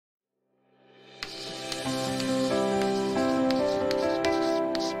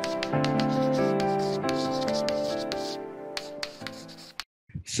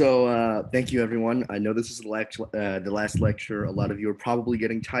Thank you, everyone. I know this is the last lecture. A lot of you are probably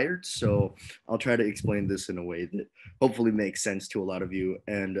getting tired, so I'll try to explain this in a way that hopefully makes sense to a lot of you.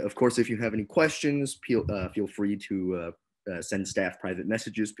 And of course, if you have any questions, feel free to send staff private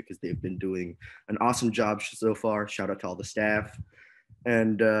messages because they've been doing an awesome job so far. Shout out to all the staff.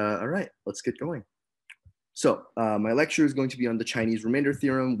 And all right, let's get going. My lecture is going to be on the Chinese remainder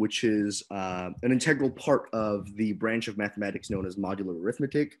theorem, which is an integral part of the branch of mathematics known as modular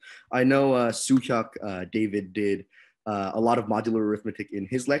arithmetic. I know Soo-hyuk, David did a lot of modular arithmetic in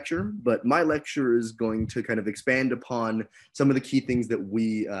his lecture, but my lecture is going to kind of expand upon some of the key things that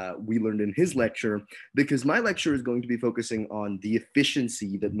we learned in his lecture, because my lecture is going to be focusing on the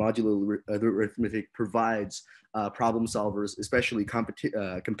efficiency that modular arithmetic provides problem solvers, especially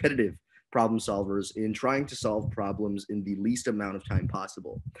competitive problem solvers, in trying to solve problems in the least amount of time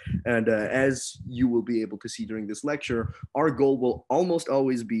possible. And as you will be able to see during this lecture, our goal will almost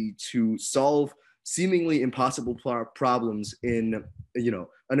always be to solve seemingly impossible problems in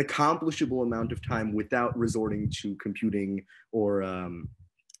an accomplishable amount of time without resorting to computing or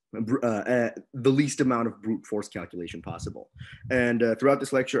the least amount of brute force calculation possible. And throughout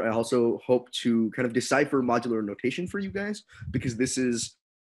this lecture, I also hope to kind of decipher modular notation for you guys, because this is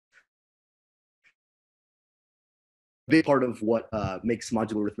big part of what makes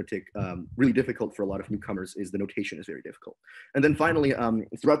modular arithmetic really difficult for a lot of newcomers. Is the notation is very difficult. And then finally,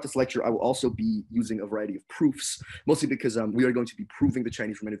 throughout this lecture, I will also be using a variety of proofs, mostly because we are going to be proving the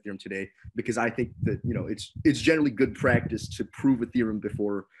Chinese remainder theorem today, because I think that it's generally good practice to prove a theorem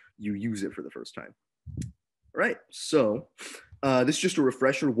before you use it for the first time. All right, so this is just a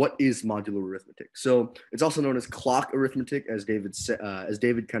refresher. What is modular arithmetic? So it's also known as clock arithmetic, as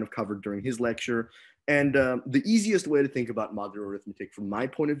David kind of covered during his lecture. And the easiest way to think about modular arithmetic from my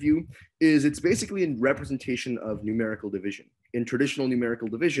point of view is it's basically a representation of numerical division. In traditional numerical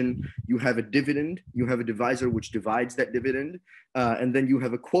division, you have a dividend, you have a divisor which divides that dividend, and then you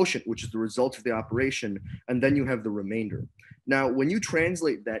have a quotient, which is the result of the operation, and then you have the remainder. Now, when you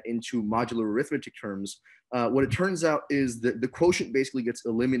translate that into modular arithmetic terms, what it turns out is that the quotient basically gets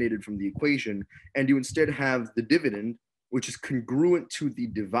eliminated from the equation, and you instead have the dividend, which is congruent to the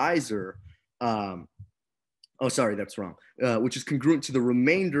divisor. Oh, sorry, that's wrong. Which is congruent to the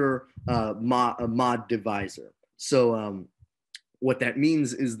remainder mod divisor. So what that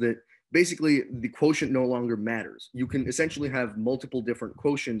means is that basically the quotient no longer matters. You can essentially have multiple different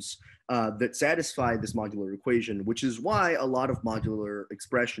quotients that satisfy this modular equation, which is why a lot of modular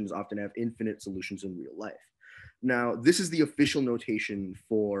expressions often have infinite solutions in real life. Now, this is the official notation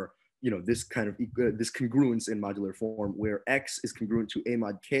for this kind of this congruence in modular form, where x is congruent to a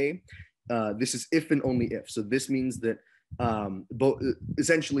mod k. This is if and only if. So this means that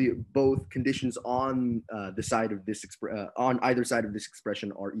essentially both conditions on the side of this on either side of this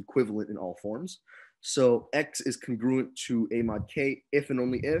expression are equivalent in all forms. So x is congruent to a mod k if and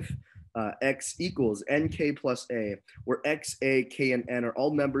only if x equals nk plus a, where x, a, k, and n are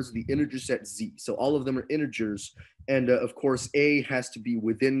all members of the integer set z. So all of them are integers, and of course a has to be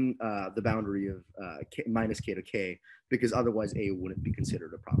within the boundary of minus k to k, because otherwise a wouldn't be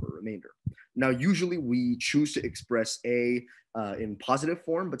considered a proper remainder. Now, usually we choose to express a in positive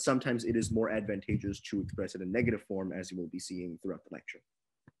form, but sometimes it is more advantageous to express it in negative form, as you will be seeing throughout the lecture.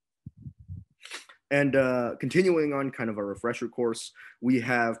 And continuing on kind of a refresher course, we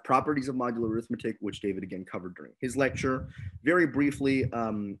have properties of modular arithmetic, which David again covered during his lecture. Very briefly,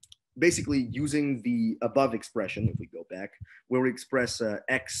 basically using the above expression, if we go back, where we express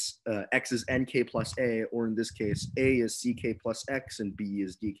x is nk plus a, or in this case, a is ck plus x and b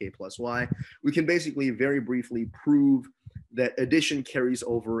is dk plus y, we can basically very briefly prove that addition carries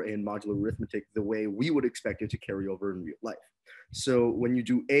over in modular arithmetic the way we would expect it to carry over in real life. So when you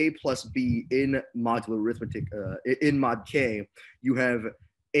do a plus b in modular arithmetic, in mod k, you have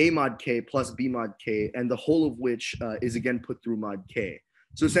a mod k plus b mod k, and the whole of which is again put through mod k.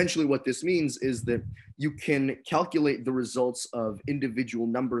 So essentially what this means is that you can calculate the results of individual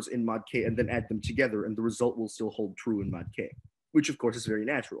numbers in mod k and then add them together, and the result will still hold true in mod k, which of course is very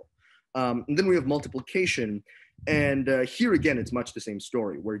natural. And then we have multiplication. And here again, it's much the same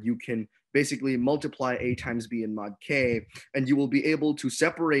story, where you can basically multiply a times b in mod k, and you will be able to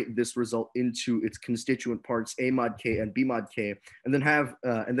separate this result into its constituent parts, a mod k and b mod k, and then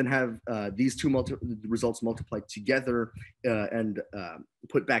have these two results multiplied together and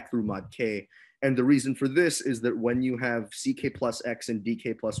put back through mod k. And the reason for this is that when you have ck plus x and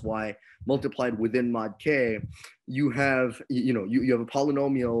dk plus y multiplied within mod k, you have a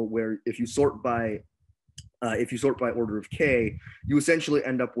polynomial where if you sort by if you sort by order of k, you essentially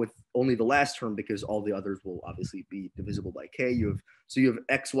end up with only the last term because all the others will obviously be divisible by k. You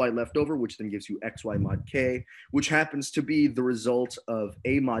have xy left over, which then gives you xy mod k, which happens to be the result of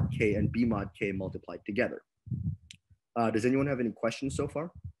a mod k and b mod k multiplied together. Does anyone have any questions so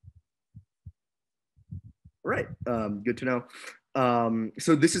far? All right, good to know.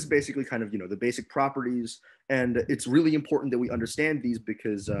 So this is basically kind of, the basic properties, and it's really important that we understand these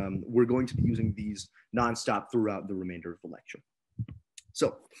because we're going to be using these nonstop throughout the remainder of the lecture.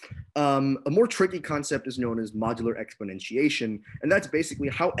 So a more tricky concept is known as modular exponentiation, and that's basically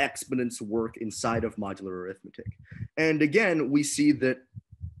how exponents work inside of modular arithmetic. And again, we see that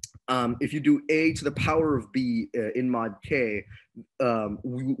if you do a to the power of b in mod k,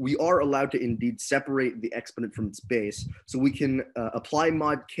 we are allowed to indeed separate the exponent from its base. So we can apply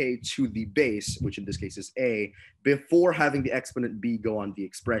mod k to the base, which in this case is a, before having the exponent b go on the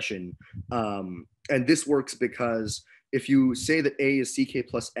expression. And this works because if you say that a is ck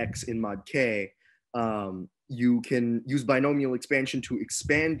plus x in mod k, you can use binomial expansion to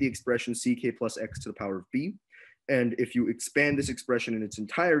expand the expression ck plus x to the power of b. And if you expand this expression in its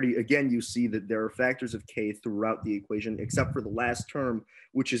entirety, again, you see that there are factors of k throughout the equation, except for the last term,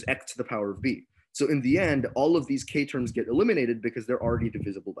 which is x to the power of b. So in the end, all of these k terms get eliminated because they're already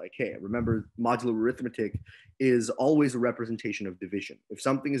divisible by k. Remember, modular arithmetic is always a representation of division. If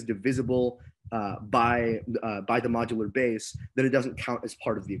something is divisible by the modular base, then it doesn't count as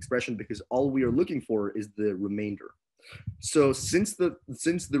part of the expression because all we are looking for is the remainder. So since the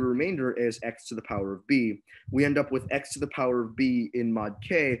remainder is x to the power of b, we end up with x to the power of b in mod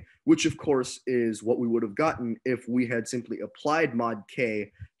k, which of course is what we would have gotten if we had simply applied mod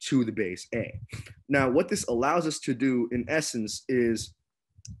k to the base a. Now, what this allows us to do in essence is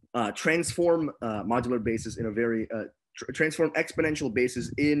transform modular bases in a very transform exponential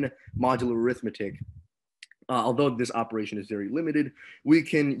bases in modular arithmetic. Although this operation is very limited, we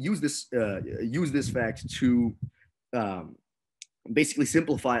can use this fact to basically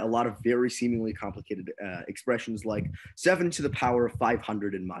simplify a lot of very seemingly complicated expressions like 7 to the power of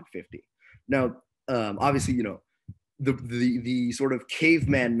 500 in mod 50. Now, obviously, the sort of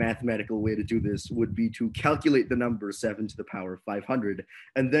caveman mathematical way to do this would be to calculate the number 7 to the power of 500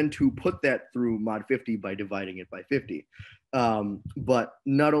 and then to put that through mod 50 by dividing it by 50. But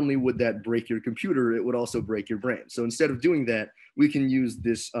not only would that break your computer, it would also break your brain. So instead of doing that, we can use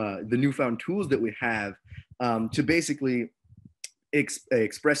this the newfound tools that we have to basically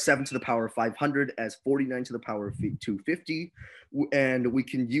express 7 to the power of 500 as 49 to the power of 250. And we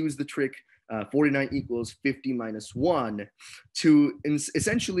can use the trick 49 equals 50 minus 1 to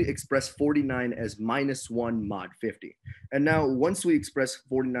essentially express 49 as minus 1 mod 50. And now once we express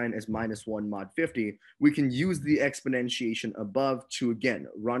 49 as minus 1 mod 50, we can use the exponentiation above to again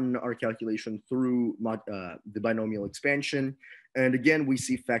run our calculation through the binomial expansion. And again, we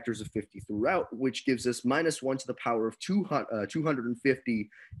see factors of 50 throughout, which gives us minus 1 to the power of 250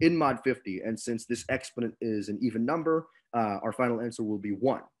 in mod 50. And since this exponent is an even number, our final answer will be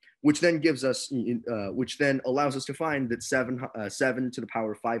 1. Which then gives us, which then allows us to find that 7 to the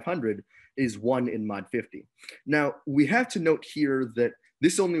power of 500 is 1 in mod 50. Now, we have to note here that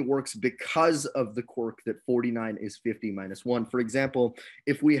this only works because of the quirk that 49 is 50 minus 1. For example,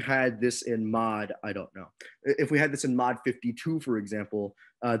 if we had this in mod, if we had this in mod 52, for example,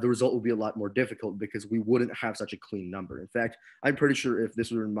 the result would be a lot more difficult because we wouldn't have such a clean number. In fact, I'm pretty sure if this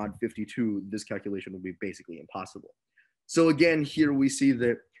were in mod 52, this calculation would be basically impossible. So again, here we see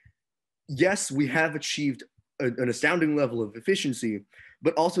that yes, we have achieved an astounding level of efficiency,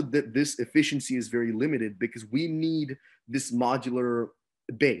 but also that this efficiency is very limited because we need this modular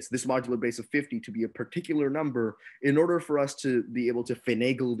base of 50 to be a particular number in order for us to be able to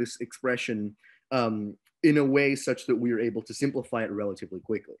finagle this expression in a way such that we are able to simplify it relatively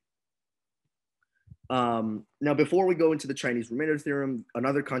quickly. Now, before we go into the Chinese remainder theorem,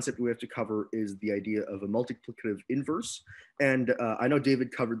 another concept we have to cover is the idea of a multiplicative inverse. And I know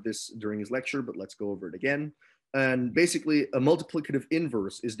David covered this during his lecture, but let's go over it again. And basically, a multiplicative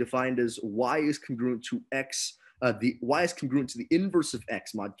inverse is defined as y is congruent to x, y is congruent to the inverse of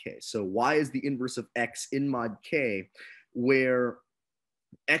x mod k. So y is the inverse of x in mod k, where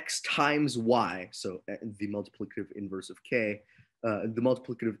x times y, so the multiplicative inverse of k, the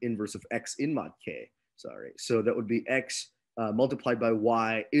multiplicative inverse of x in mod k, so that would be x multiplied by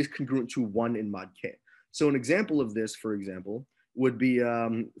y is congruent to 1 in mod k. So an example of this, for example, would be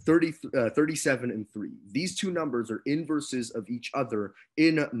 37 and 3. These two numbers are inverses of each other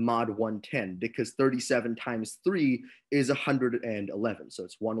in mod 110 because 37 times 3 is 111. So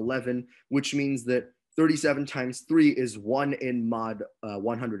it's 111, which means that 37 times 3 is 1 in mod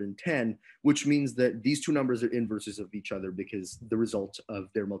 110, which means that these two numbers are inverses of each other because the result of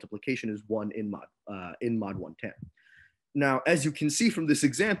their multiplication is 1 in mod 110. Now, as you can see from this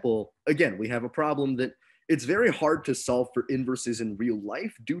example, again, we have a problem that it's very hard to solve for inverses in real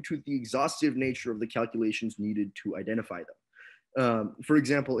life due to the exhaustive nature of the calculations needed to identify them. For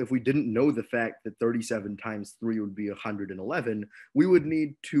example, if we didn't know the fact that 37 times 3 would be 111, we would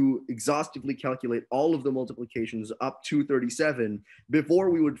need to exhaustively calculate all of the multiplications up to 37 before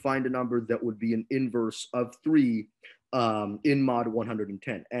we would find a number that would be an inverse of 3 in mod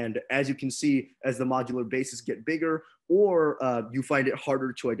 110. And as you can see, as the modular bases get bigger, or you find it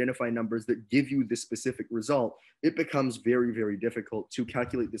harder to identify numbers that give you this specific result, it becomes very, very difficult to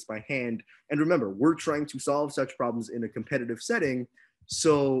calculate this by hand. And remember, we're trying to solve such problems in a competitive setting.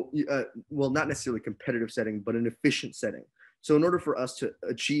 So, well, not necessarily competitive setting, but an efficient setting. So in order for us to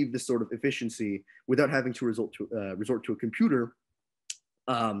achieve this sort of efficiency without having to resort to a computer,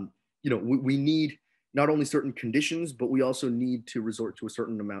 we need not only certain conditions, but we also need to resort to a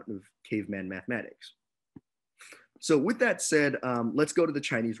certain amount of caveman mathematics. So with that said, let's go to the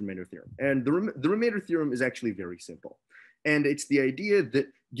Chinese remainder theorem. And the remainder theorem is actually very simple. And it's the idea that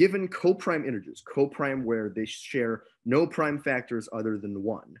given co-prime integers, co-prime where they share no prime factors other than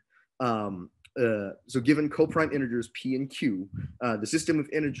 1, so given co-prime integers p and q, the system of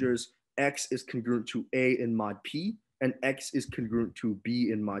integers x is congruent to a in mod p, and x is congruent to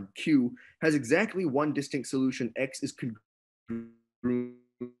b in mod q, has exactly one distinct solution. X is congruent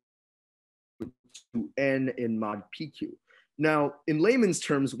to n in mod pq. Now, in layman's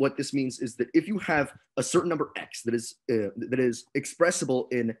terms, what this means is that if you have a certain number x that is expressible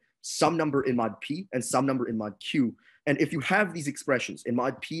in some number in mod p and some number in mod q, and if you have these expressions in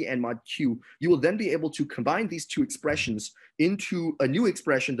mod p and mod q, you will then be able to combine these two expressions into a new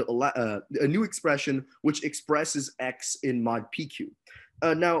expression which expresses x in mod pq.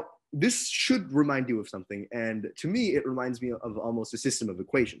 Now, this should remind you of something, and to me, it reminds me of almost a system of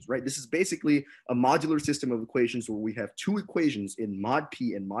equations, right? This is basically a modular system of equations where we have two equations in mod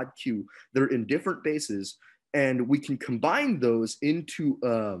p and mod q that are in different bases, and we can combine those into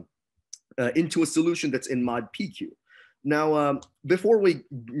a solution that's in mod pq. Now, before we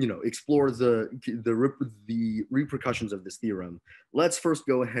explore the repercussions of this theorem, let's first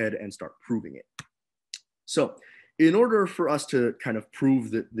go ahead and start proving it. So, in order for us to kind of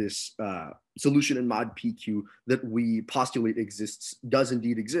prove that this solution in mod pq that we postulate does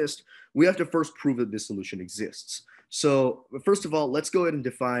indeed exist, we have to first prove that this solution exists. So first of all, let's go ahead and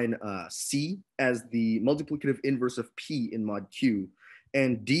define c as the multiplicative inverse of p in mod q,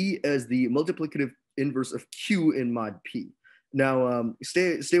 and d as the multiplicative inverse of q in mod p. Now,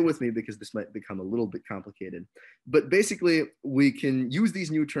 stay with me because this might become a little bit complicated. But basically, we can use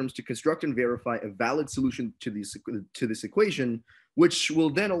these new terms to construct and verify a valid solution to this equation, which will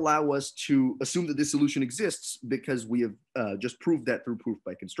then allow us to assume that this solution exists because we have just proved that through proof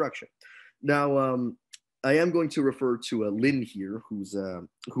by construction. Now, I am going to refer to Lynn here,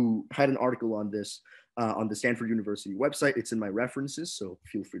 who had an article on this on the Stanford University website. It's in my references, so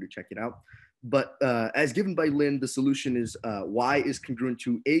feel free to check it out. But as given by Lynn, the solution is y is congruent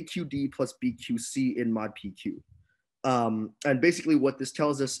to aqd plus bqc in mod pq. And basically what this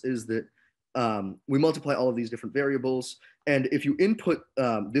tells us is that we multiply all of these different variables. And if you input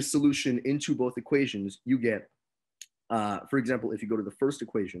this solution into both equations, you get, for example, if you go to the first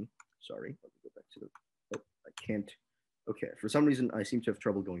equation, sorry, let me go back to the, oh, I can't. Okay, for some reason, I seem to have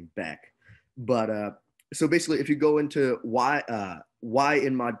trouble going back. But so basically, if you go into y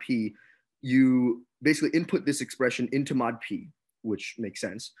in mod p, you basically input this expression into mod p, which makes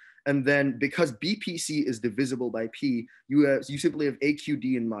sense. And then because bpc is divisible by p, you simply have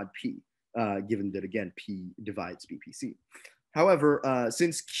aqd in mod p, given that, again, p divides bpc. However,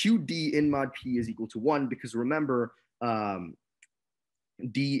 since qd in mod p is equal to 1, because remember,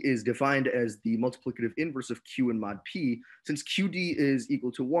 d is defined as the multiplicative inverse of q in mod p, since qd is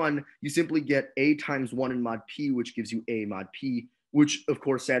equal to 1, you simply get a times 1 in mod p, which gives you a mod p, which of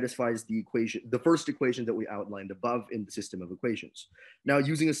course satisfies the first equation that we outlined above in the system of equations. Now,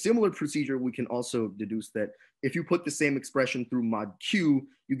 using a similar procedure, we can also deduce that if you put the same expression through mod q,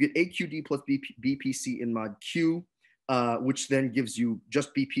 you get aqd plus bpc in mod q, which then gives you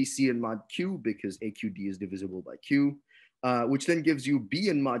just bpc in mod q because aqd is divisible by q, which then gives you b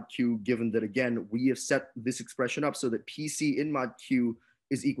in mod q, given that, again, we have set this expression up so that pc in mod q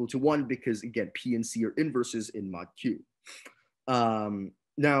is equal to 1 because, again, p and c are inverses in mod q.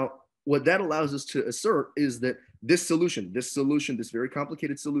 Now, what that allows us to assert is that this solution, this very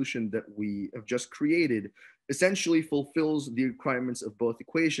complicated solution that we have just created, essentially fulfills the requirements of both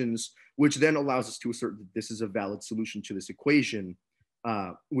equations, which then allows us to assert that this is a valid solution to this equation,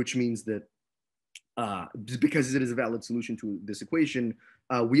 which means that because it is a valid solution to this equation,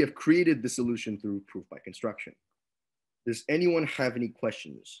 we have created the solution through proof by construction. Does anyone have any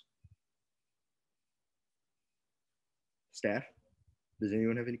questions? Staff, does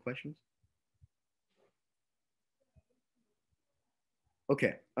anyone have any questions?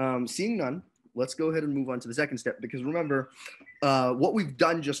 Okay, seeing none, let's go ahead and move on to the second step, because remember, what we've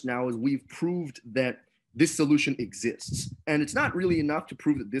done just now is we've proved that this solution exists. And it's not really enough to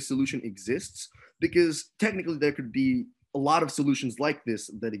prove that this solution exists, because technically there could be a lot of solutions like this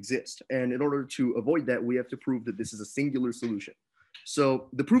that exist. And in order to avoid that, we have to prove that this is a singular solution. So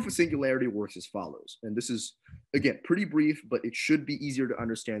the proof of singularity works as follows. And this is, again, pretty brief, but it should be easier to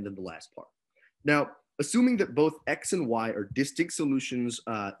understand than the last part. Now, assuming that both X and Y are distinct solutions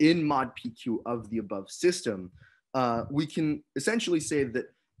in mod PQ of the above system, we can essentially say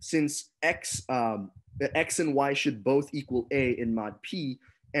that since X and Y should both equal A in mod P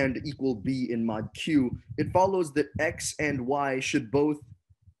and equal B in mod Q, it follows that X and Y should both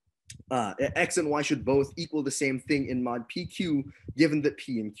equal the same thing in mod PQ, given that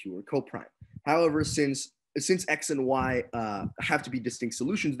P and Q are coprime. However, since X and Y have to be distinct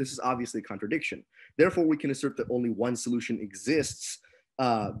solutions, this is obviously a contradiction. Therefore, we can assert that only one solution exists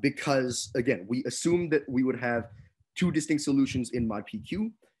because, again, we assume that we would have two distinct solutions in mod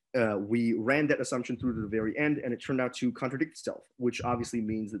PQ. We ran that assumption through to the very end, and it turned out to contradict itself, which obviously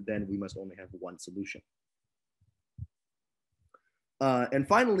means that then we must only have one solution. And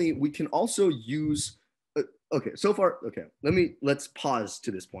finally, we can also use, let's pause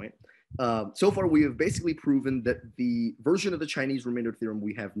to this point. So far, we have basically proven that the version of the Chinese remainder theorem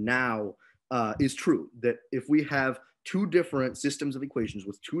we have now is true, that if we have two different systems of equations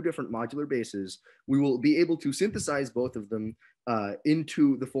with two different modular bases, we will be able to synthesize both of them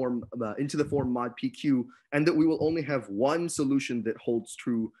into the form mod PQ, and that we will only have one solution that holds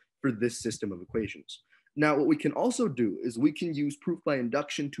true for this system of equations. Now, what we can also do is we can use proof by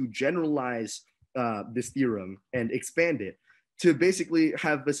induction to generalize this theorem and expand it to basically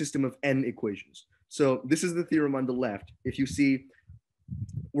have a system of n equations. So this is the theorem on the left. If you see,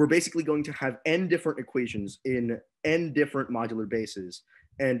 we're basically going to have n different equations in n different modular bases.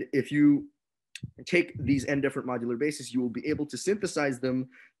 And if you take these n different modular bases, you will be able to synthesize them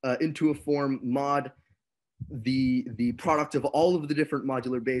into a form mod the product of all of the different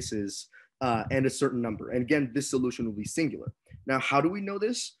modular bases and a certain number. And again, this solution will be singular. Now, how do we know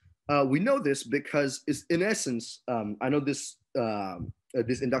this? We know this because, in essence, I know this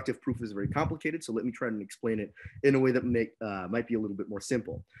this inductive proof is very complicated, so let me try and explain it in a way that might be a little bit more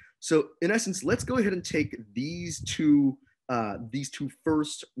simple. So, in essence, let's go ahead and take these two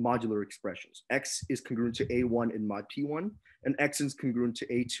first modular expressions. X is congruent to A1 in mod P1, and X is congruent to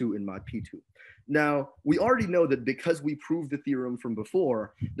A2 in mod P2. Now, we already know that because we proved the theorem from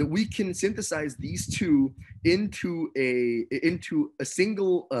before, that we can synthesize these two into a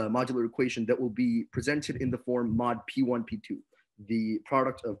single modular equation that will be presented in the form mod P1, P2, the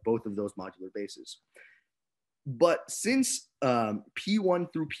product of both of those modular bases. But since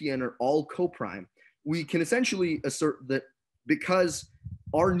P1 through Pn are all coprime, we can essentially assert that because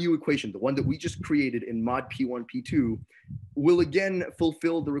our new equation, the one that we just created in mod P1, P2, will again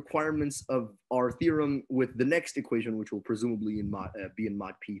fulfill the requirements of our theorem with the next equation, which will presumably be in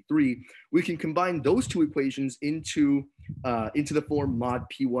mod P3, we can combine those two equations into the form mod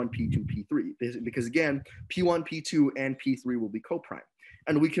P1, P2, P3, because again, P1, P2, and P3 will be coprime.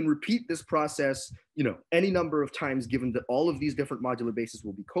 And we can repeat this process, any number of times, given that all of these different modular bases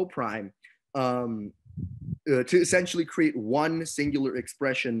will be coprime, to essentially create one singular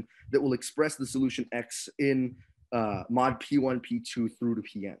expression that will express the solution X in mod P1, P2 through to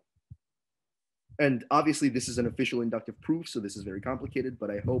Pn. And obviously this is an official inductive proof, so this is very complicated, but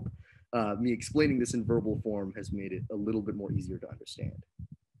I hope me explaining this in verbal form has made it a little bit more easier to understand.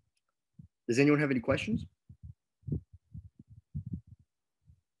 Does anyone have any questions?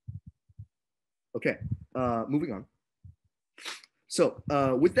 Okay, moving on. So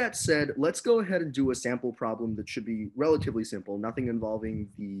with that said, let's go ahead and do a sample problem that should be relatively simple, nothing involving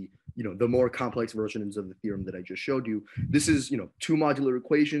the more complex versions of the theorem that I just showed you. This is, two modular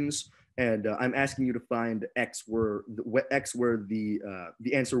equations, and I'm asking you to find X where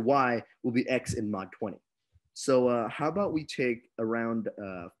the answer Y will be X in mod 20. So how about we take around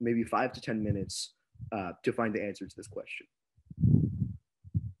maybe 5 to 10 minutes to find the answer to this question.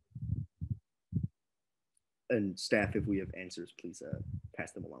 and staff, if we have answers, please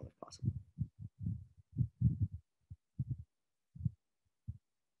pass them along if possible.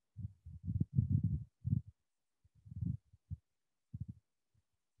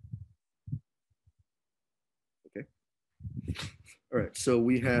 Okay. All right, so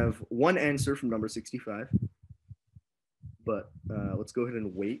we have one answer from number 65, but let's go ahead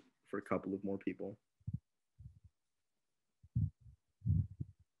and wait for a couple of more people.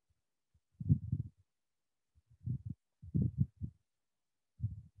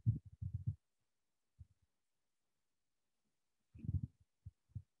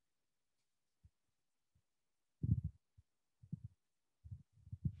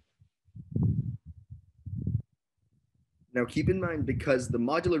 Now, keep in mind, because the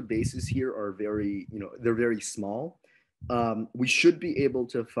modular bases here are very, they're very small, we should be able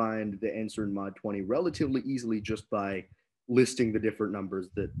to find the answer in mod 20 relatively easily just by listing the different numbers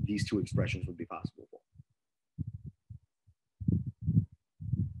that these two expressions would be possible for.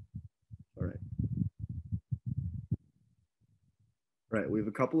 All right. All right, we have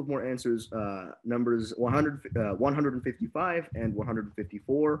a couple of more answers. Numbers 155 and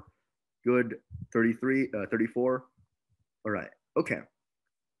 154. Good. 33, 34. All right. Okay.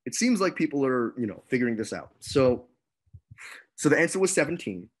 It seems like people are, figuring this out. So the answer was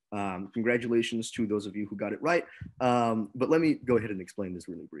 17. Congratulations to those of you who got it right. But let me go ahead and explain this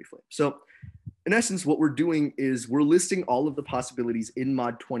really briefly. So in essence, what we're doing is we're listing all of the possibilities in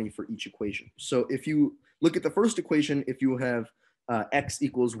mod 20 for each equation. So if you look at the first equation, if you have x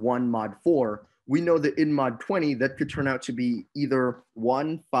equals 1 mod 4, we know that in mod 20, that could turn out to be either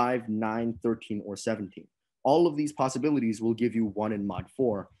 1, 5, 9, 13, or 17. All of these possibilities will give you 1 in mod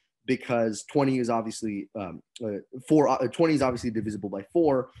 4 because 20 is obviously 20 is obviously divisible by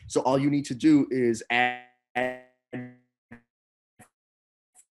 4. So all you need to do is add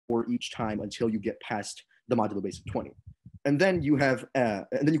 4 each time until you get past the modular base of 20. And then you have, and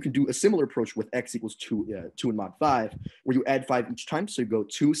then you can do a similar approach with x equals 2 in mod 5, where you add 5 each time. So you go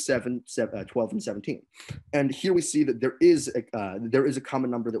 2, 7, 12, and 17. And here we see that there is a common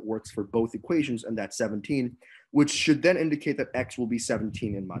number that works for both equations, and that's 17, which should then indicate that x will be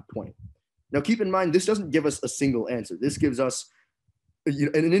 17 in mod 20. Now, keep in mind, this doesn't give us a single answer. This gives us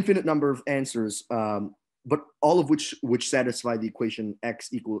an infinite number of answers, but all of which satisfy the equation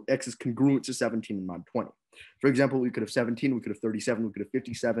x is congruent to 17 in mod 20. For example, we could have 17, we could have 37, we could have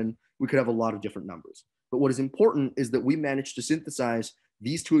 57, we could have a lot of different numbers. But what is important is that we managed to synthesize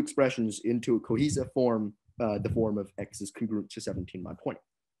these two expressions into a cohesive form, the form of x is congruent to 17 mod 20.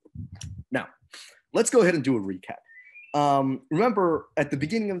 Now, let's go ahead and do a recap. Remember, at the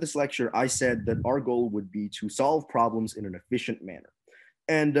beginning of this lecture, I said that our goal would be to solve problems in an efficient manner.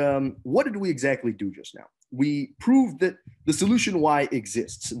 And what did we exactly do just now? We proved that the solution y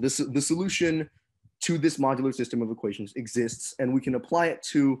exists. The solution to this modular system of equations exists, and we can apply it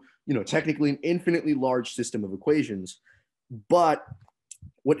to, technically an infinitely large system of equations. But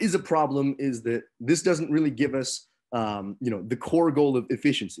what is a problem is that this doesn't really give us, the core goal of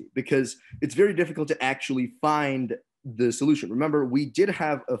efficiency, because it's very difficult to actually find the solution. Remember, we did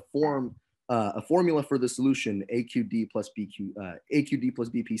have a formula for the solution, AQD plus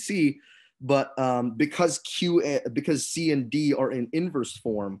BPC, but because C and D are in inverse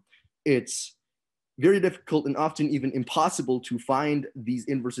form, it's very difficult and often even impossible to find these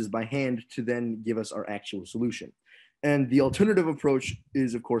inverses by hand to then give us our actual solution. And the alternative approach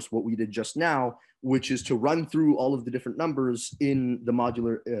is, of course, what we did just now, which is to run through all of the different numbers in the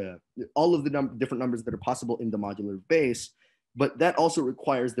modular, all of the different numbers that are possible in the modular base. But that also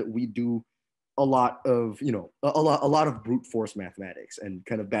requires that we do a lot of, a lot of brute force mathematics and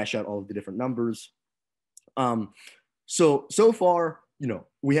kind of bash out all of the different numbers. So far,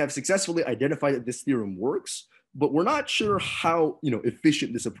 we have successfully identified that this theorem works, but we're not sure how,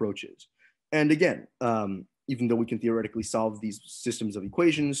 efficient this approach is. And again, even though we can theoretically solve these systems of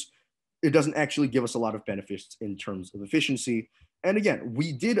equations, it doesn't actually give us a lot of benefits in terms of efficiency. And again,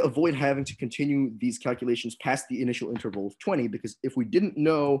 we did avoid having to continue these calculations past the initial interval of 20, because if we didn't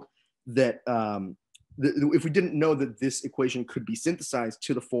know that this equation could be synthesized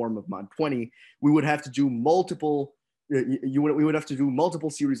to the form of mod 20, we would have to do multiple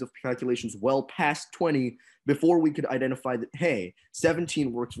series of calculations well past 20 before we could identify that, hey,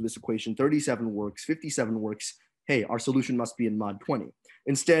 17 works for this equation, 37 works, 57 works, hey, our solution must be in mod 20.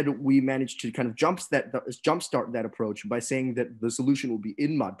 Instead, we managed to kind of jumpstart that approach by saying that the solution will be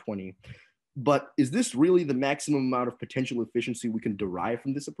in mod 20. But is this really the maximum amount of potential efficiency we can derive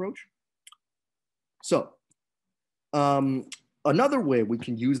from this approach? So, another way we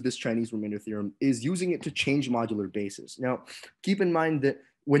can use this Chinese remainder theorem is using it to change modular bases. Now, keep in mind that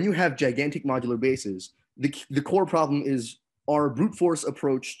when you have gigantic modular bases, the core problem is our brute force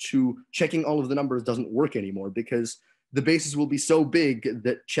approach to checking all of the numbers doesn't work anymore because the bases will be so big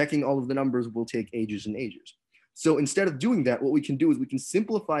that checking all of the numbers will take ages and ages. So instead of doing that, what we can do is we can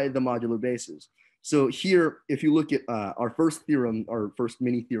simplify the modular bases. So here, if you look at our first theorem, our first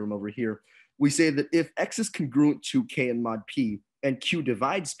mini theorem over here, we say that if x is congruent to k and mod p and q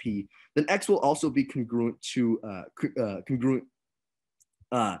divides p, then x will also be congruent to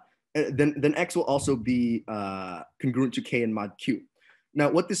then x will also be congruent to k and mod q. Now,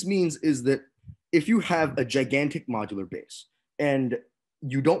 what this means is that if you have a gigantic modular base and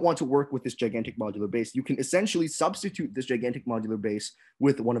you don't want to work with this gigantic modular base, you can essentially substitute this gigantic modular base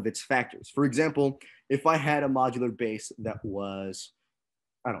with one of its factors. For example, if I had a modular base that was,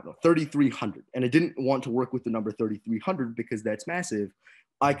 I don't know, 3,300, and I didn't want to work with the number 3,300 because that's massive,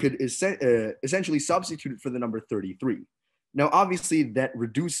 I could essentially substitute it for the number 33. Now, obviously, that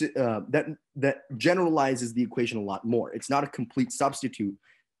generalizes the equation a lot more. It's not a complete substitute.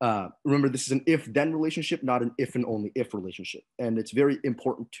 Remember, this is an if-then relationship, not an if and only if relationship. And it's very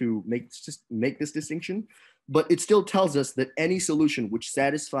important to make this distinction. But it still tells us that any solution which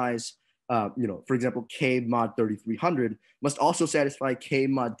satisfies, for example, k mod 3,300 must also satisfy k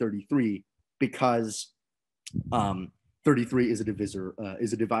mod 33 because 33 is a divisor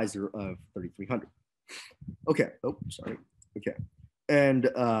of 3,300. Okay. Oh, sorry. Okay. And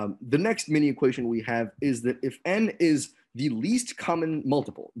the next mini equation we have is that if n is the least common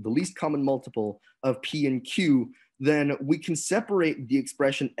multiple of p and q, then we can separate the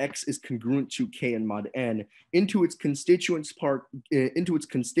expression x is congruent to k and mod n into its constituent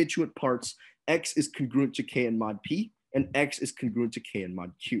parts. X is congruent to k and mod p, and x is congruent to k and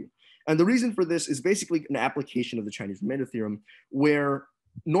mod q. And the reason for this is basically an application of the Chinese remainder theorem, where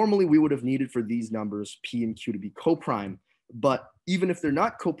normally we would have needed for these numbers p and q to be coprime. But even if they're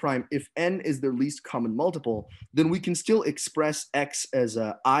not coprime, if n is their least common multiple, then we can still express x as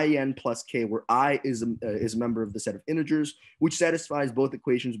in plus k, where I is a member of the set of integers, which satisfies both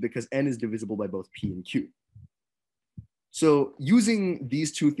equations because n is divisible by both p and q. So using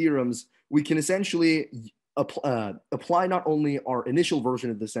these two theorems, we can essentially apply not only our initial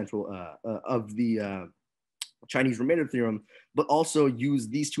version of the Chinese remainder theorem, but also use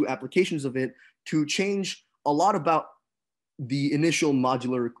these two applications of it to change a lot about the initial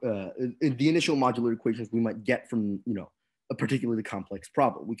modular equations we might get from a particularly complex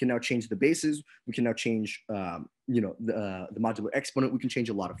problem. We can now change the bases. We can now change the modular exponent. We can change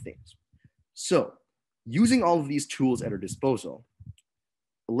a lot of things. So using all of these tools at our disposal,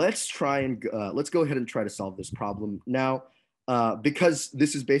 let's go ahead and try to solve this problem now. Because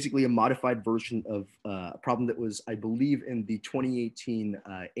this is basically a modified version of a problem that was, I believe, in the 2018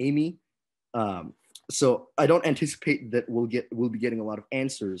 AMY. So I don't anticipate that we'll be getting a lot of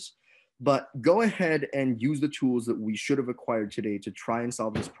answers, but go ahead and use the tools that we should have acquired today to try and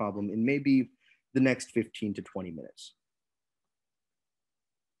solve this problem in maybe the next 15 to 20 minutes.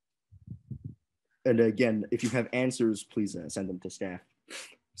 And again, if you have answers, please send them to staff.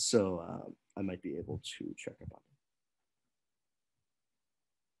 So I might be able to check up on them.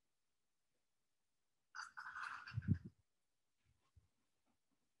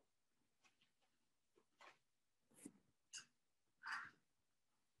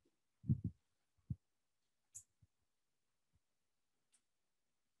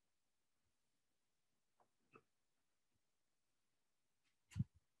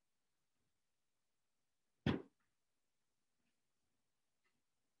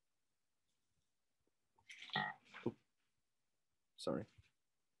 Sorry.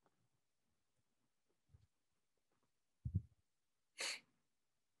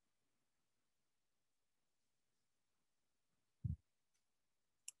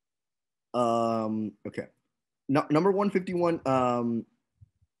 Okay. No, number 151.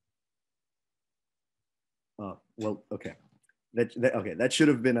 Well, okay. That should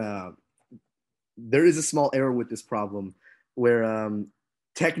have been there is a small error with this problem where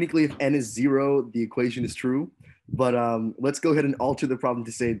technically if n is 0, the equation is true. But let's go ahead and alter the problem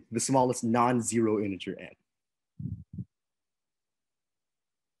to say the smallest non-zero integer n.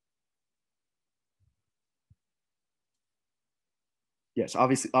 Yes,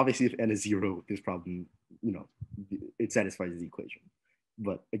 obviously, if n is 0, this problem, it satisfies the equation.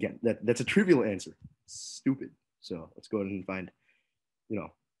 But again, that's a trivial answer. Stupid. So let's go ahead and find, an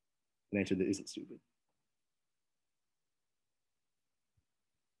answer that isn't stupid.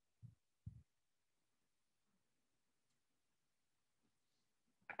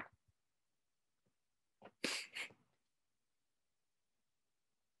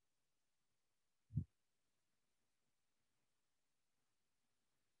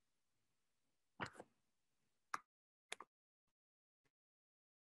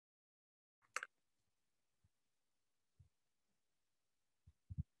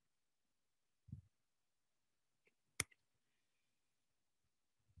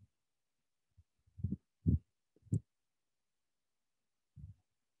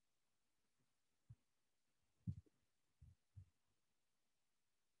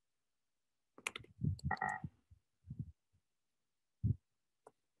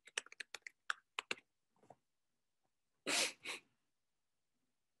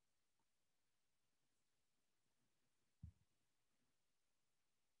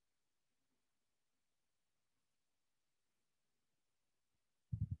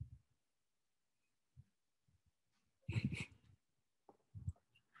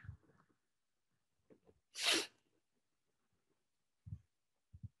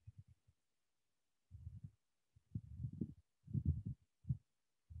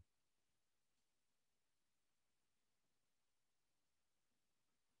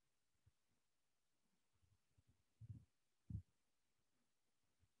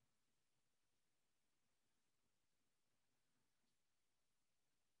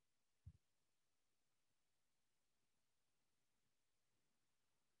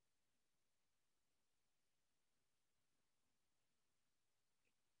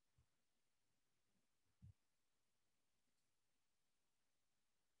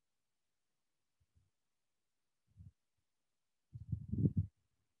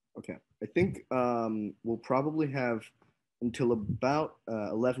 I think we'll probably have until about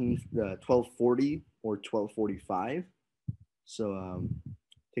 12:40 or 12:45. So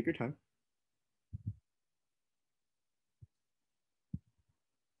take your time.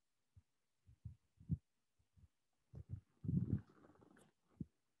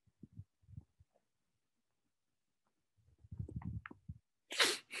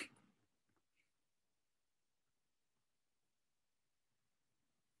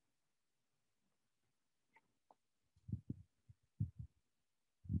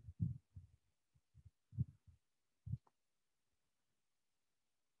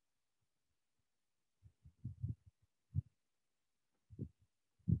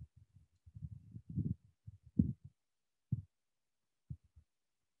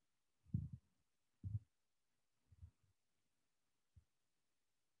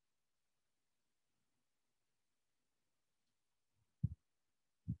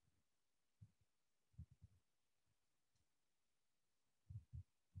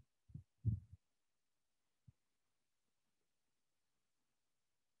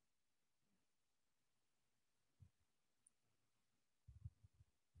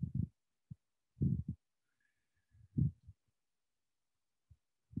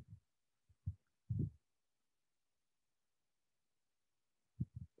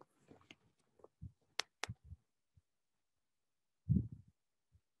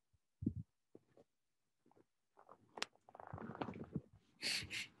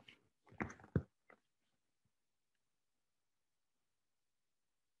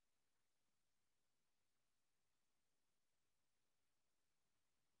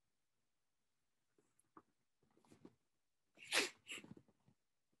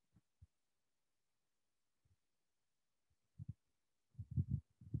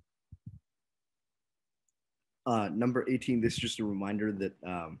 Number 18, this is just a reminder that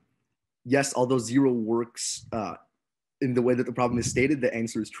yes, although zero works in the way that the problem is stated, the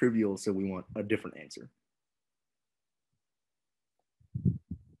answer is trivial, so we want a different answer.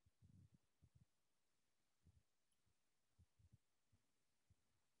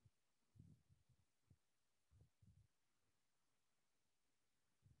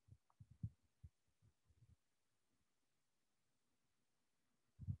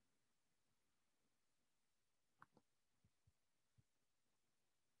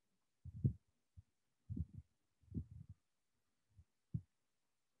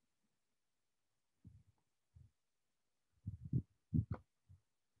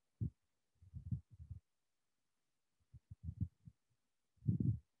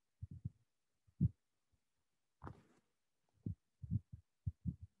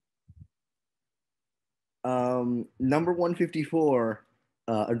 Number 154,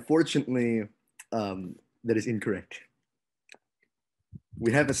 unfortunately, that is incorrect.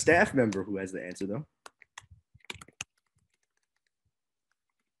 We have a staff member who has the answer, though.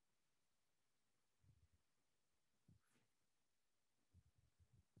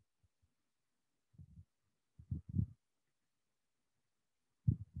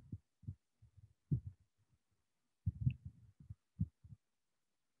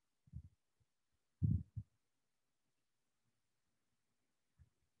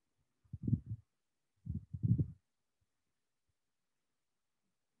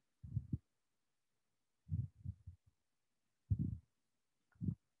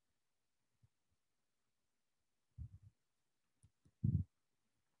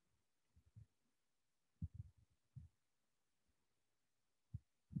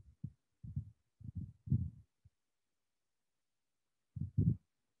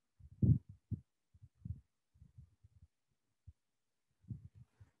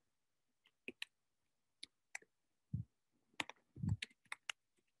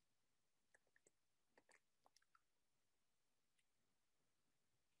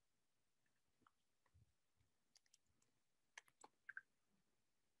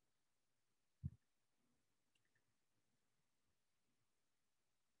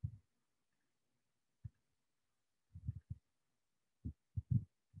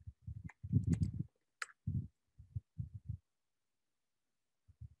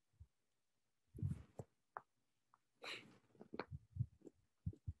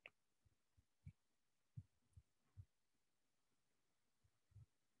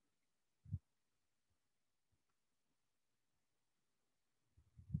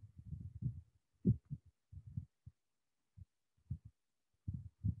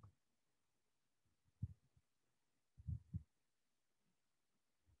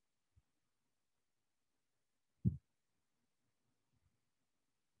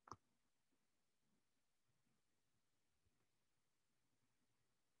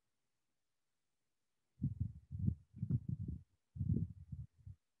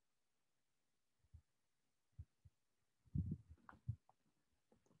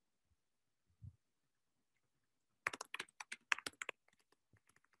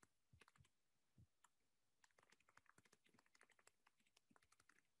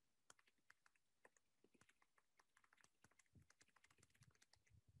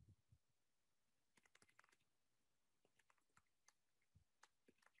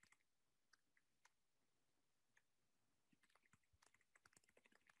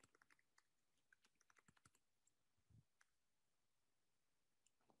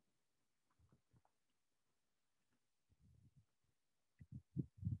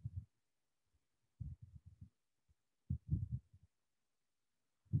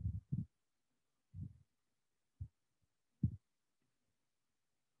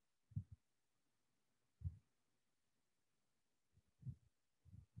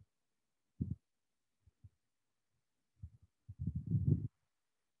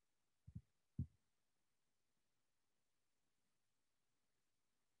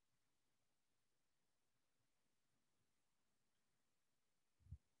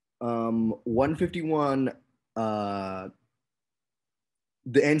 151,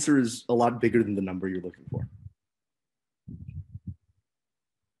 the answer is a lot bigger than the number you're looking for.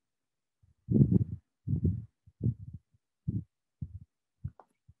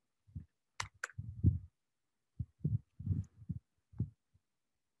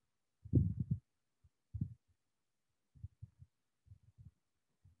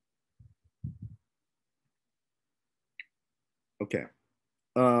 Okay.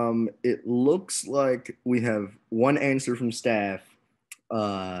 It looks like we have one answer from staff,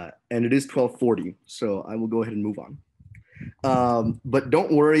 and it is 1240. So I will go ahead and move on. But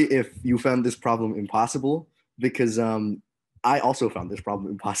don't worry if you found this problem impossible, because I also found this problem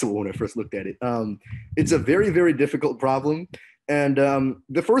impossible when I first looked at it. It's a very, very difficult problem. And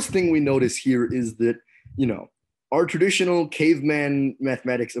the first thing we notice here is that, you know, our traditional caveman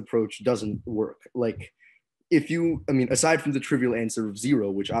mathematics approach doesn't work. Like, if you, I mean, aside from the trivial answer of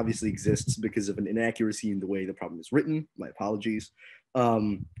 0, which obviously exists because of an inaccuracy in the way the problem is written, my apologies.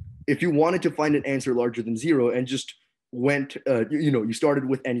 If you wanted to find an answer larger than 0 and just went, you started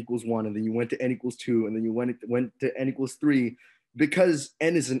with n equals 1, and then you went to n equals 2, and then you went to n equals 3, because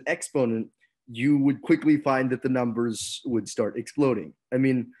n is an exponent, you would quickly find that the numbers would start exploding. I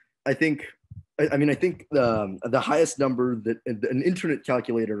think the highest number that an internet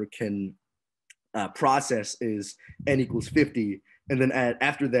calculator can process is n equals 50, and then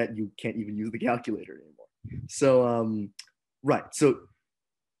after that you can't even use the calculator anymore. So right, so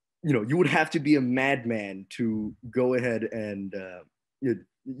you would have to be a madman to go ahead and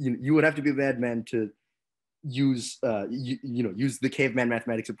you would have to be a madman to use use the caveman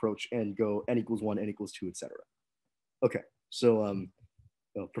mathematics approach and go n equals 1, n equals 2, etc. Okay, so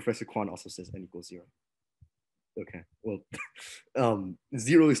Professor Kwan also says n equals 0. Okay, well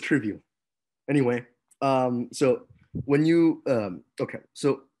 0 is trivial. Anyway, so when you, okay,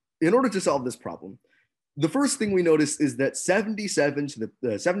 so in order to solve this problem, the first thing we notice is that 77 to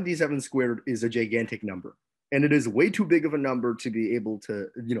the 77 squared is a gigantic number, and it is way too big of a number to be able to,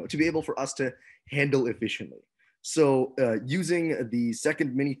 to be able for us to handle efficiently. So using the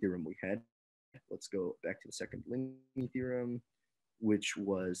second mini theorem we had, let's go back to the second mini theorem, which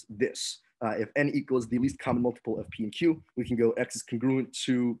was this. If n equals the least common multiple of p and q, we can go x is congruent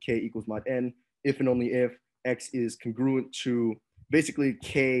to k equals mod n, if and only if x is congruent to basically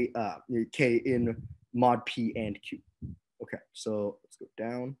k in mod p and q. Okay, so let's go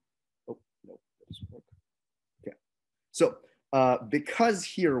down. Oh, no, that doesn't work. Okay, so because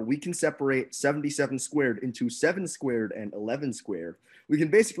here we can separate 77 squared into 7 squared and 11 squared, we can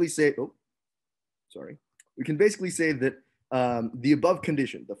basically say, we can basically say that the above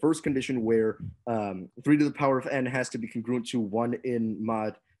condition, the first condition where 3 to the power of n has to be congruent to 1 in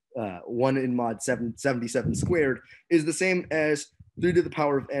mod 77 squared, is the same as 3 to the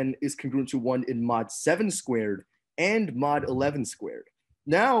power of n is congruent to 1 in mod 7 squared and mod 11 squared.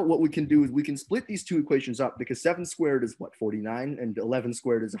 Now what we can do is we can split these two equations up, because 7 squared is what, 49, and 11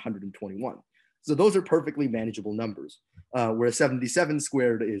 squared is 121. So those are perfectly manageable numbers, whereas 77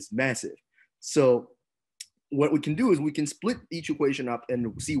 squared is massive. So what we can do is we can split each equation up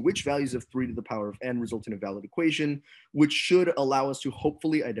and see which values of 3 to the power of n result in a valid equation, which should allow us to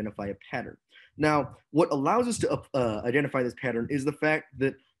hopefully identify a pattern. Now, what allows us to identify this pattern is the fact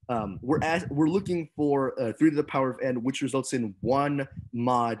that we're looking for 3 to the power of n, which results in 1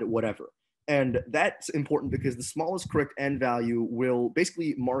 mod whatever. And that's important because the smallest correct n value will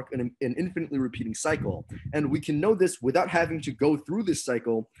basically mark an infinitely repeating cycle. And we can know this without having to go through this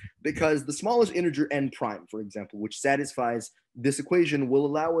cycle, because the smallest integer n prime, for example, which satisfies this equation, will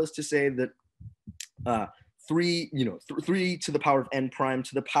allow us to say that 3 to the power of n prime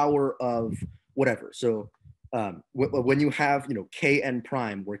to the power of whatever. So when you have kn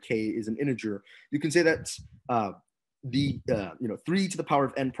prime, where k is an integer, you can say that's 3 to the power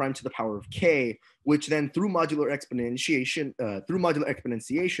of n prime to the power of k, which then through modular exponentiation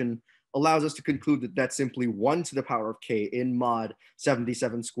allows us to conclude that that's simply 1 to the power of k in mod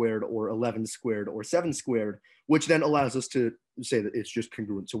 77 squared or 11 squared or 7 squared, which then allows us to say that it's just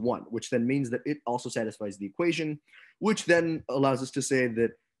congruent to 1, which then means that it also satisfies the equation, which then allows us to say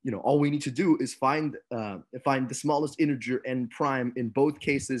that all we need to do is find the smallest integer n prime in both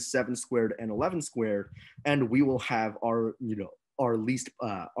cases, 7 squared and 11 squared, and we will have our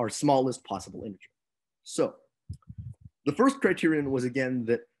our smallest possible integer. So the first criterion was again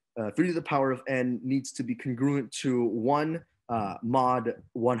that 3 to the power of n needs to be congruent to 1 mod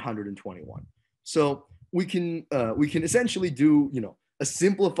 121. So we can essentially do a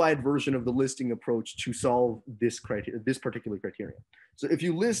simplified version of the listing approach to solve this particular criterion. So if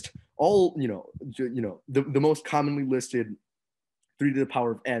you list all the most commonly listed 3 to the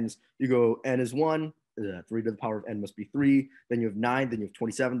power of n's, you go n is 1, 3 to the power of n must be 3, then you have 9, then you have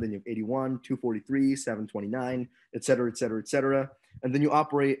 27, then you have 81, 243, 729, et cetera, et cetera, et cetera. And then you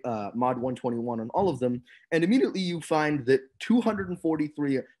operate mod 121 on all of them, and immediately you find that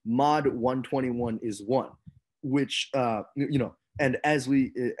 243 mod 121 is 1, which, and as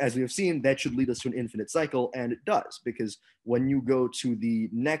we have seen, that should lead us to an infinite cycle, and it does, because when you go to the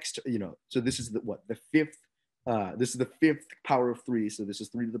next, so this is the fifth, this is the fifth power of 3, so this is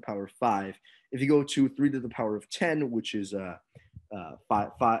 3 to the power of 5. If you go to 3 to the power of 10, which is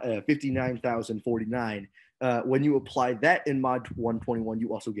 59,049, when you apply that in mod 121,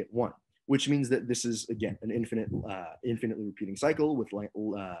 you also get 1, which means that this is, again, an infinitely repeating cycle with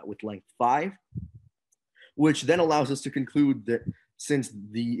length 5, which then allows us to conclude that since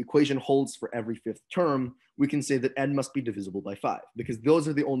the equation holds for every fifth term, we can say that n must be divisible by 5, because those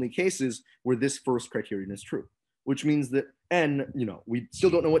are the only cases where this first criterion is true, which means that n, we still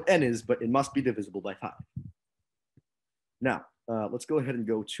don't know what n is, but it must be divisible by 5. Now, let's go ahead and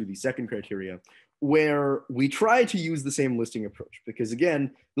go to the second criteria, where we try to use the same listing approach, because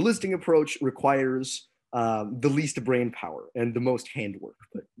again, the listing approach requires the least brain power and the most handwork,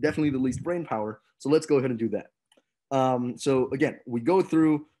 but definitely the least brain power. So let's go ahead and do that. So again, we go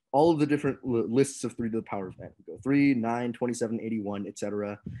through all of the different lists of 3 to the power of n. We go 3, 9, 27, 81,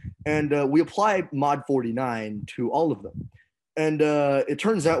 etc. And we apply mod 49 to all of them. And it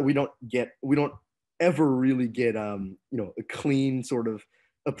turns out we don't ever really get a clean sort of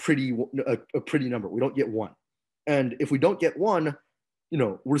a pretty number. We don't get 1. And if we don't get 1,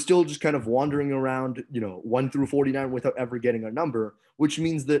 we're still just kind of wandering around, 1 through 49 without ever getting a number, which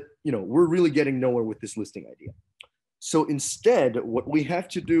means that, we're really getting nowhere with this listing idea. So instead, what we have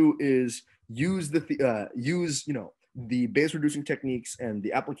to do is use the base reducing techniques and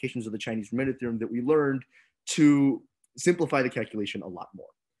the applications of the Chinese remainder theorem that we learned to simplify the calculation a lot more.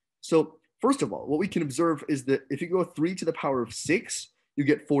 So first of all, what we can observe is that if you go 3 to the power of 6, you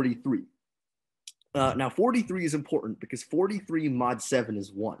get 43. Now 43 is important because 43 mod 7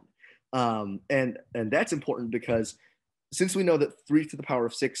 is 1. And that's important because since we know that 3 to the power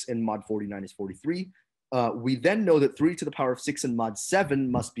of 6 in mod 49 is 43, we then know that 3 to the power of 6 in mod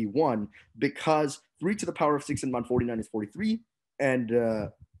 7 must be 1, because 3 to the power of 6 in mod 49 is 43. And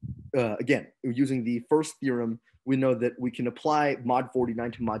again, using the first theorem, we know that we can apply mod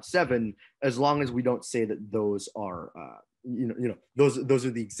 49 to mod 7 as long as we don't say that those are, those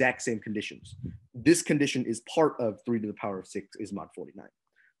are the exact same conditions. This condition is part of 3 to the power of 6 is mod 49.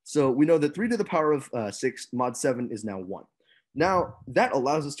 So we know that 3 to the power of 6 mod 7 is now 1. Now, that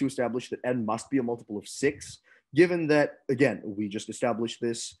allows us to establish that n must be a multiple of 6, given that, again, we just established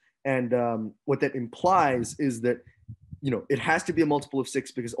this. And what that implies is that, it has to be a multiple of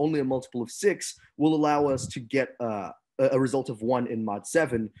 6 because only a multiple of 6 will allow us to get a result of 1 in mod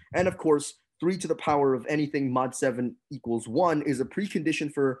 7. And of course, 3 to the power of anything mod 7 equals 1 is a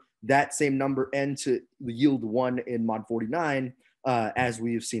precondition for that same number n to yield 1 in mod 49, as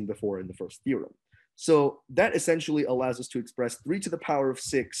we've seen before in the first theorem. So that essentially allows us to express 3 to the power of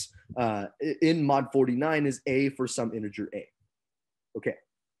 6 in mod 49 as a for some integer a. Okay.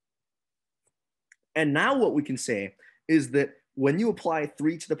 And now what we can say is that when you apply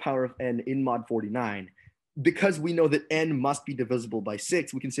 3 to the power of n in mod 49, because we know that n must be divisible by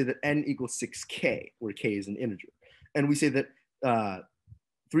 6, we can say that n equals 6k, where k is an integer. And we say that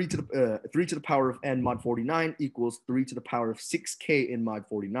 3 to the power of n mod 49 equals 3 to the power of 6k in mod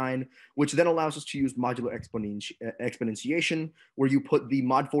 49, which then allows us to use modular exponentiation, where you put the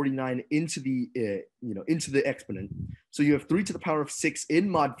mod 49 into the exponent. So you have 3 to the power of 6 in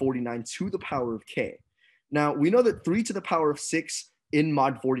mod 49 to the power of k. Now we know that 3 to the power of 6 in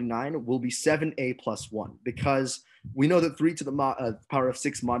mod 49 will be 7a plus 1, because we know that 3 to the power of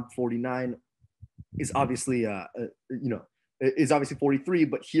 6 mod 49 is obviously is obviously 43,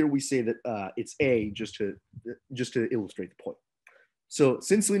 but here we say that it's a just to illustrate the point. So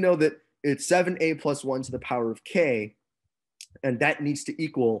since we know that it's 7a plus 1 to the power of k, and that needs to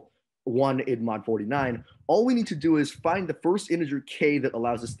equal 1 in mod 49, all we need to do is find the first integer k that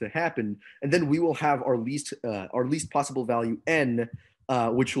allows this to happen, and then we will have our least possible value n,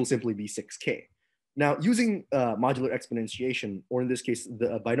 which will simply be 6k. Now, using modular exponentiation, or in this case,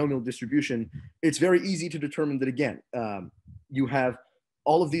 the binomial distribution, it's very easy to determine that, again, you have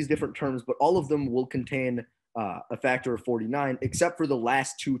all of these different terms, but all of them will contain a factor of 49, except for the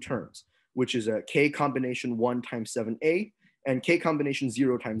last two terms, which is a k combination 1 times 7a and k combination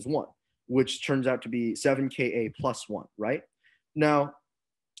 0 times 1, which turns out to be 7ka plus 1, right? Now,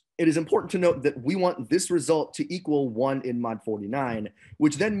 it is important to note that we want this result to equal 1 in mod 49,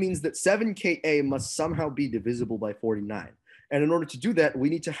 which then means that 7ka must somehow be divisible by 49. And in order to do that, we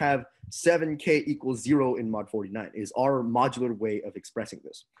need to have 7k equals 0 in mod 49 is our modular way of expressing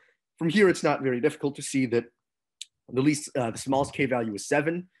this. From here, it's not very difficult to see that the smallest k value is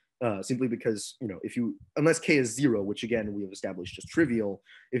 7, simply because, unless k is 0, which again, we have established is trivial,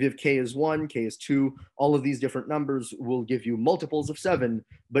 if you have k is 1, k is 2, all of these different numbers will give you multiples of 7,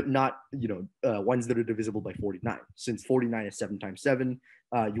 but not, ones that are divisible by 49. Since 49 is 7 times 7,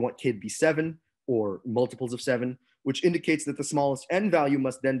 you want k to be 7 or multiples of 7, which indicates that the smallest n value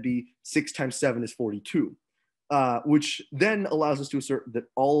must then be 6 times 7 is 42. Which then allows us to assert that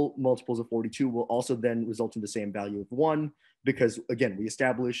all multiples of 42 will also then result in the same value of 1, because again, we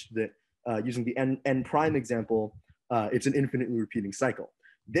established that using the n prime example, it's an infinitely repeating cycle.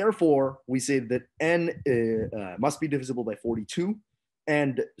 Therefore, we say that n must be divisible by 42.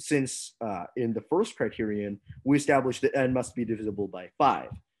 And since in the first criterion, we established that n must be divisible by 5.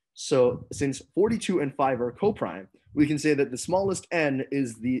 So since 42 and 5 are coprime, we can say that the smallest n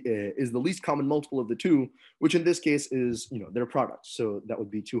is the least common multiple of the two, which in this case is their product. So that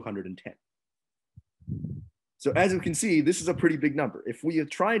would be 210. So as you can see, this is a pretty big number. If we had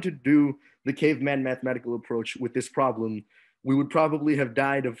tried to do the caveman mathematical approach with this problem, we would probably have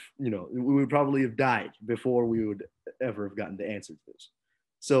died before we would ever have gotten the answer to this.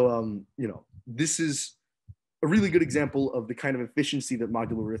 So this is a really good example of the kind of efficiency that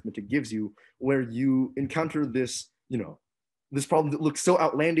modular arithmetic gives you, where you encounter this, this problem that looks so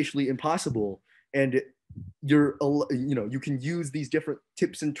outlandishly impossible, and you can use these different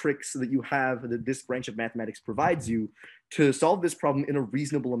tips and tricks that you have, that this branch of mathematics provides you, to solve this problem in a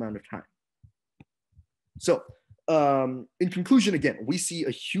reasonable amount of time. So in conclusion, again, we see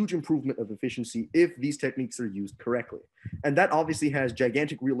a huge improvement of efficiency if these techniques are used correctly. And that obviously has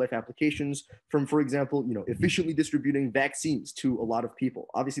gigantic real-life applications from, for example, efficiently distributing vaccines to a lot of people.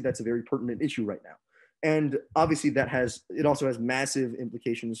 Obviously, that's a very pertinent issue right now. And obviously, it also has massive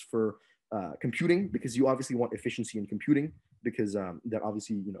implications for computing, because you obviously want efficiency in computing, because that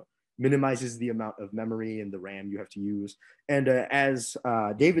obviously, minimizes the amount of memory and the RAM you have to use. And as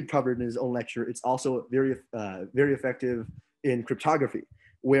David covered in his own lecture, it's also very effective in cryptography,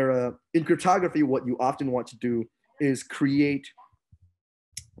 where in cryptography, what you often want to do is create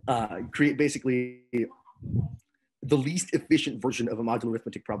basically the least efficient version of a modular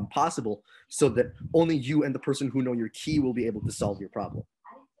arithmetic problem possible, so that only you and the person who know your key will be able to solve your problem.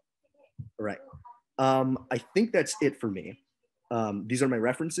 All right. I think that's it for me. These are my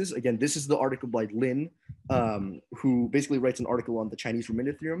references. Again, this is the article by Lin, who basically writes an article on the Chinese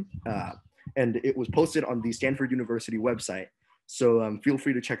Remainder theorem, and it was posted on the Stanford University website. So feel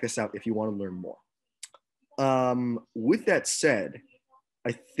free to check this out if you want to learn more. With that said,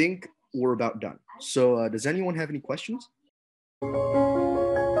 I think we're about done. So does anyone have any questions?